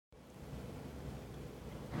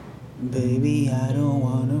Baby, I don't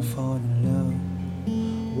wanna fall in love.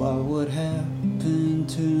 What would happen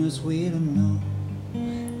to us, we don't know.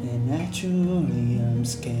 And naturally, I'm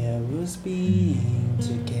scared of us being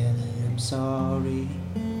together. I'm sorry.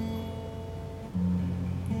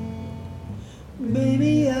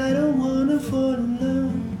 Baby, I don't wanna fall in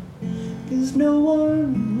love, 'cause no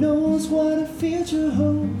one knows what the future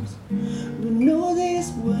holds. But know this,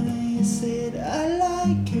 when I said I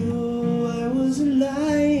like you, I wasn't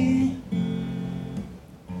lying.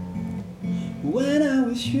 When I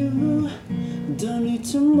wish you, don't need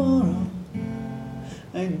tomorrow.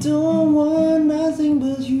 I don't want nothing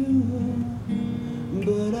but you.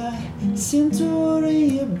 But I seem to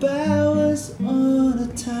worry about us all the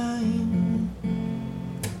time.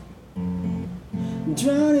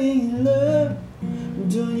 Drowning in love,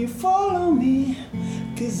 don't you follow me?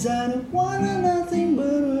 'Cause I don't want nothing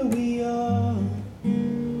but where we are.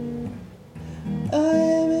 I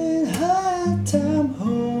have a hard time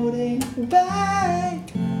holding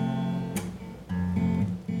back.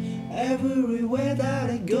 Everywhere that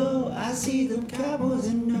I go, I see them couples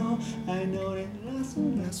and I know that last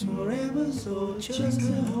will last forever. So just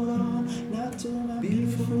hold on, not to my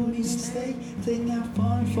beautiful mistake. Think I'm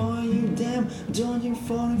falling for you, damn. Don't you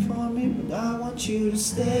falling for me, but I want you to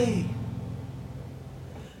stay.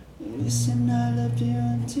 Listen, I loved you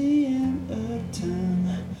until the end of time.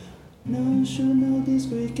 No one should know this,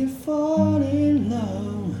 we can fall in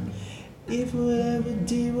love. If whatever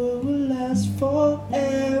did will last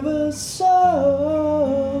forever,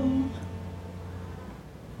 so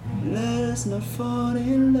let us not fall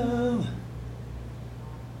in love.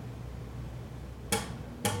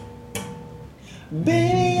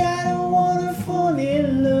 Baby, I don't wanna fall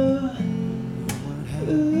in love.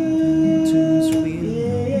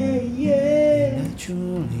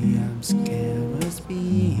 Naturally, I'm scared of us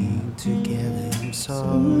being together. I'm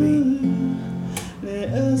sorry. Let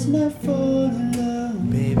us not fall in love.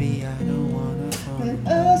 Baby, I don't wanna fall in love.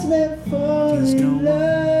 Let us not fall in love. 'Cause no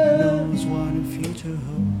one knows what the future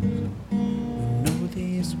holds.